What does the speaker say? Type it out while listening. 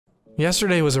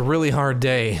Yesterday was a really hard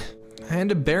day. I had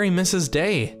to bury Mrs.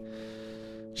 Day.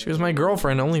 She was my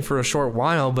girlfriend only for a short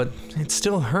while, but it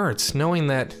still hurts knowing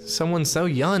that someone so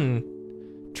young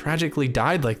tragically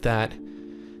died like that.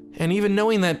 And even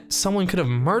knowing that someone could have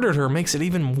murdered her makes it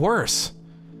even worse.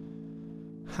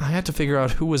 I had to figure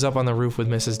out who was up on the roof with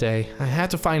Mrs. Day. I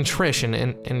had to find Trish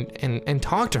and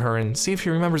talk to her and see if she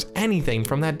remembers anything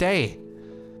from that day.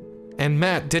 And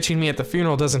Matt ditching me at the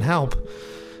funeral doesn't help.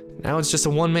 Now it's just a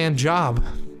one-man job.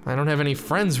 I don't have any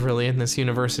friends really in this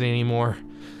university anymore.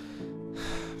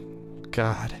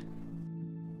 God.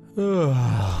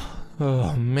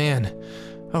 Oh man.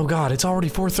 Oh God, it's already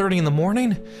 4:30 in the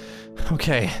morning?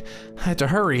 Okay, I have to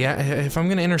hurry. If I'm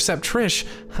gonna intercept Trish,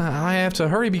 I have to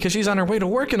hurry because she's on her way to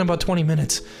work in about 20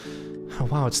 minutes. Oh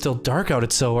wow, it's still dark out,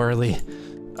 it's so early.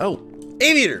 Oh.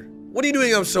 Aviator, what are you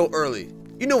doing up so early?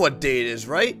 You know what day it is,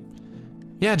 right?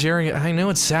 Yeah, Jerry, I know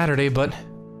it's Saturday, but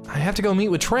I have to go meet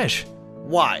with Trish.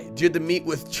 Why? Do you have to meet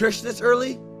with Trish this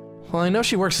early? Well, I know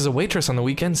she works as a waitress on the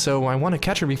weekend, so I want to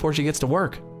catch her before she gets to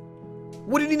work.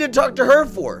 What do you need to talk to her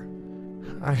for?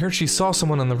 I heard she saw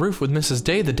someone on the roof with Mrs.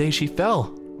 Day the day she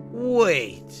fell.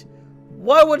 Wait,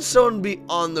 why would someone be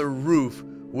on the roof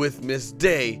with Miss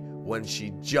Day when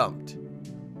she jumped?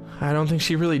 I don't think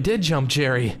she really did jump,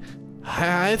 Jerry.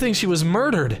 I think she was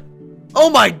murdered. Oh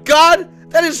my God,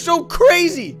 that is so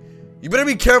crazy! You better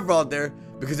be careful out there,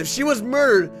 because if she was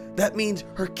murdered, that means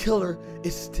her killer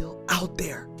is still out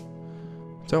there.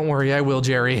 Don't worry, I will,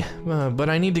 Jerry. But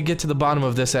I need to get to the bottom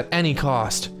of this at any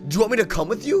cost. Do you want me to come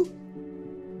with you?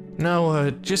 No,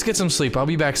 just get some sleep. I'll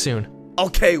be back soon.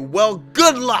 Okay, well,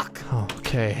 good luck!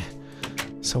 Okay.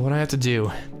 So what I have to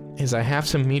do is I have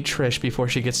to meet Trish before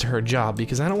she gets to her job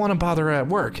because I don't want to bother her at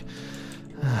work.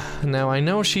 Now, I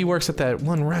know she works at that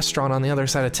one restaurant on the other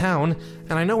side of town,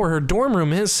 and I know where her dorm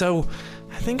room is, so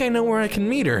I think I know where I can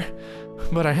meet her.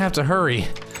 But I have to hurry.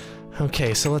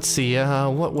 Okay, so let's see,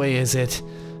 what way is it?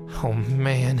 Oh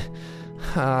man.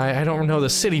 I don't know the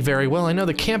city very well. I know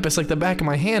the campus like the back of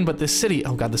my hand, but this city...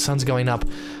 Oh god, the sun's going up.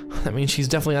 That means she's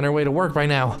definitely on her way to work by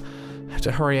now. I have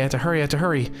to hurry, I have to hurry, I have to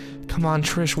hurry. Come on,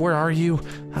 Trish, where are you?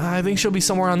 I think she'll be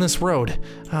somewhere on this road.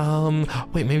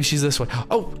 Wait, maybe she's this way.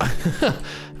 Oh,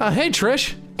 hey,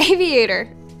 Trish.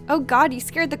 Aviator. Oh god, you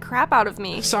scared the crap out of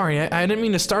me. Sorry, I didn't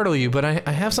mean to startle you, but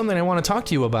I have something I want to talk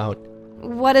to you about.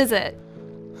 What is it?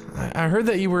 I heard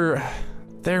that you were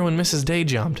there when Mrs. Day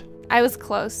jumped. I was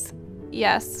close.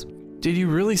 Yes. Did you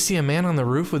really see a man on the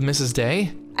roof with Mrs.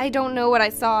 Day? I don't know what I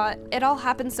saw. It all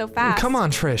happened so fast. Come on,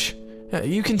 Trish.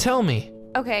 You can tell me.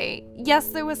 Okay, yes,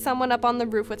 there was someone up on the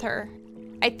roof with her.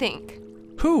 I think.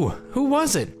 Who? Who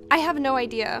was it? I have no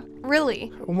idea.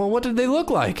 Really. Well, what did they look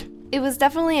like? It was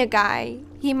definitely a guy.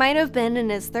 He might have been in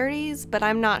his 30s, but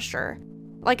I'm not sure.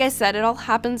 Like I said, it all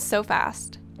happened so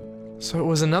fast. So it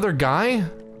was another guy?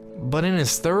 But in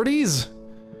his 30s?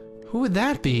 Who would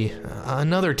that be?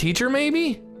 Another teacher,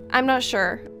 maybe? I'm not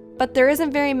sure, but there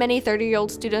isn't very many 30-year-old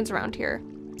students around here,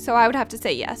 so I would have to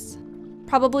say yes.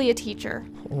 Probably a teacher.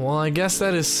 Well, I guess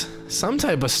that is some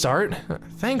type of start.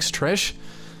 Thanks, Trish.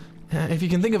 If you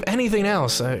can think of anything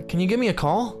else, can you give me a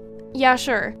call? Yeah,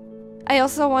 sure. I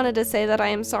also wanted to say that I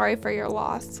am sorry for your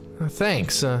loss.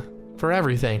 Thanks, for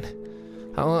everything.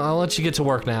 I'll let you get to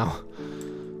work now.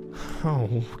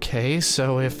 Okay,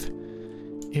 so if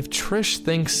Trish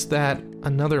thinks that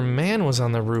another man was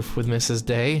on the roof with Mrs.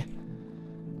 Day,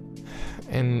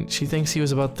 and she thinks he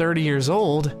was about 30 years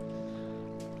old,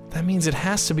 that means it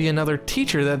has to be another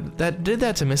teacher that did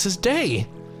that to Mrs. Day.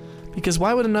 Because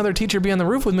why would another teacher be on the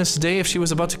roof with Mrs. Day if she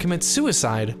was about to commit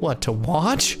suicide? What, to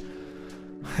watch?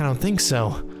 I don't think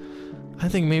so. I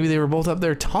think maybe they were both up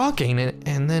there talking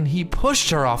and then he pushed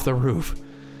her off the roof.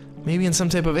 Maybe in some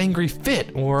type of angry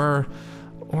fit or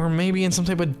maybe in some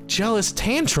type of jealous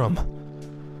tantrum.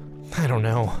 I don't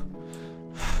know.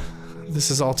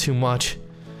 This is all too much.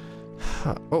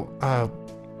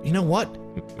 You know what?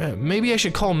 Maybe I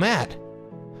should call Matt.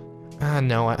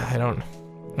 No, I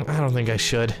don't think I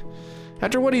should.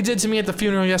 After what he did to me at the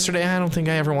funeral yesterday, I don't think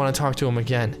I ever want to talk to him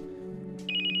again.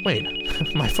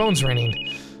 Wait, my phone's ringing.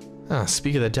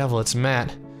 Speak of the devil, it's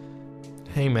Matt.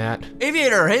 Hey, Matt.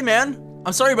 Aviator, hey man.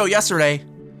 I'm sorry about yesterday.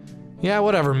 Yeah,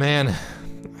 whatever, man.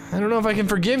 I don't know if I can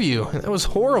forgive you. That was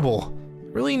horrible.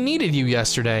 Really needed you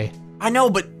yesterday. I know,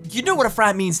 but you know what a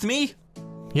frat means to me.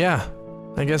 Yeah,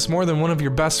 I guess more than one of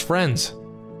your best friends.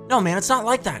 No, man, it's not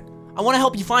like that. I want to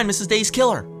help you find Mrs. Day's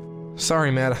killer.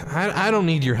 Sorry, Matt. I don't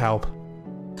need your help.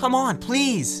 Come on,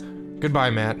 please. Goodbye,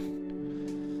 Matt.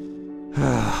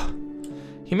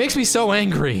 He makes me so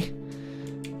angry.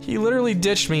 He literally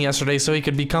ditched me yesterday so he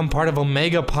could become part of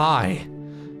Omega Pi.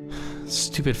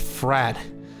 Stupid frat.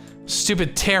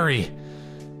 Stupid Terry.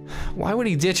 Why would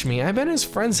he ditch me? I've been his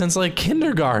friend since like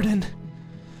kindergarten.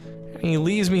 And he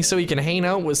leaves me so he can hang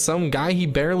out with some guy he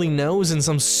barely knows in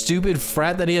some stupid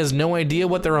frat that he has no idea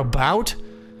what they're about?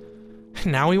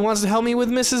 Now he wants to help me with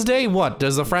Mrs. Day? What,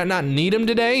 does the frat not need him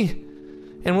today?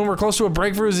 And when we're close to a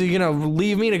breakthrough, is he gonna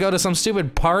leave me to go to some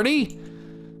stupid party?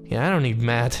 Yeah, I don't need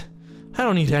Matt. I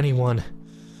don't need anyone.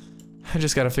 I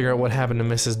just gotta figure out what happened to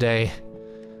Mrs. Day.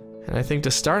 And I think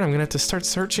to start, I'm gonna have to start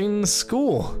searching the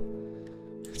school.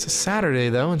 It's a Saturday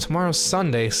though, and tomorrow's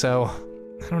Sunday, so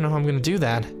I don't know how I'm gonna do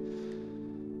that.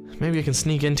 Maybe I can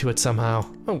sneak into it somehow.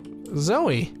 Oh,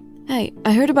 Zoe. Hey,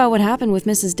 I heard about what happened with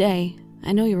Mrs. Day.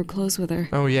 I know you were close with her.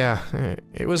 Oh yeah,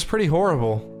 it was pretty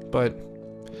horrible, but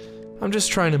I'm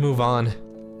just trying to move on.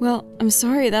 Well, I'm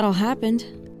sorry that all happened.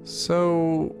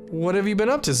 So, what have you been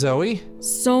up to, Zoe?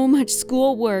 So much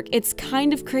schoolwork, it's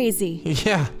kind of crazy.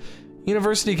 Yeah,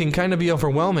 university can kind of be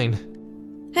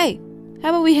overwhelming. Hey, how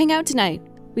about we hang out tonight?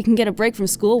 We can get a break from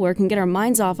schoolwork and get our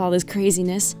minds off all this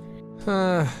craziness.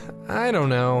 I don't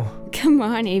know. Come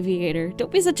on, Aviator,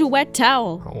 don't be such a wet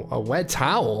towel. Oh, a wet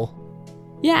towel?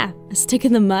 Yeah, a stick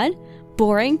in the mud?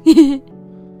 Boring?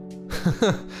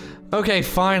 Okay,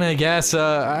 fine, I guess.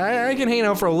 I can hang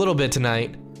out for a little bit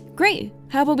tonight. Great,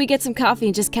 how about we get some coffee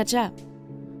and just catch up?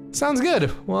 Sounds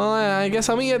good. Well, I guess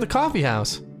I'll meet you at the coffee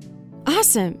house.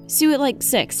 Awesome, see you at like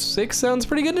 6. 6 sounds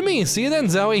pretty good to me. See you then,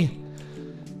 Zoe.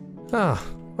 Oh,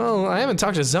 well, I haven't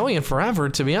talked to Zoe in forever.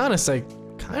 To be honest, I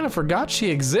kind of forgot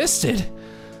she existed.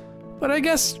 But I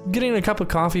guess getting a cup of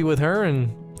coffee with her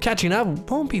and catching up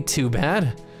won't be too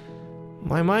bad.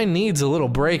 My mind needs a little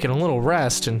break and a little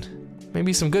rest, and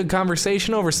maybe some good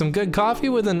conversation over some good coffee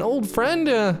with an old friend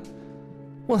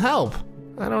will help.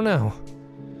 I don't know.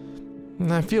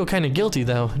 I feel kind of guilty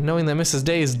though, knowing that Mrs.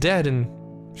 Day is dead and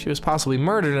she was possibly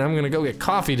murdered, and I'm gonna go get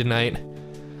coffee tonight.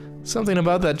 Something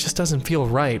about that just doesn't feel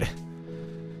right.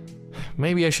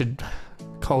 Maybe I should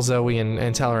call Zoe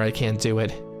and tell her I can't do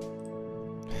it.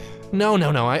 No,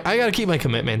 I gotta keep my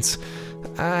commitments.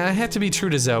 I have to be true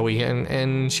to Zoe,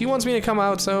 and she wants me to come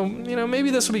out, so, you know, maybe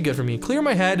this will be good for me. Clear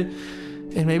my head,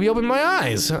 and maybe open my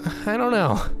eyes. I don't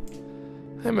know.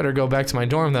 I better go back to my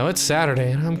dorm, though. It's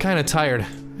Saturday, and I'm kind of tired.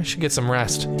 I should get some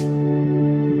rest.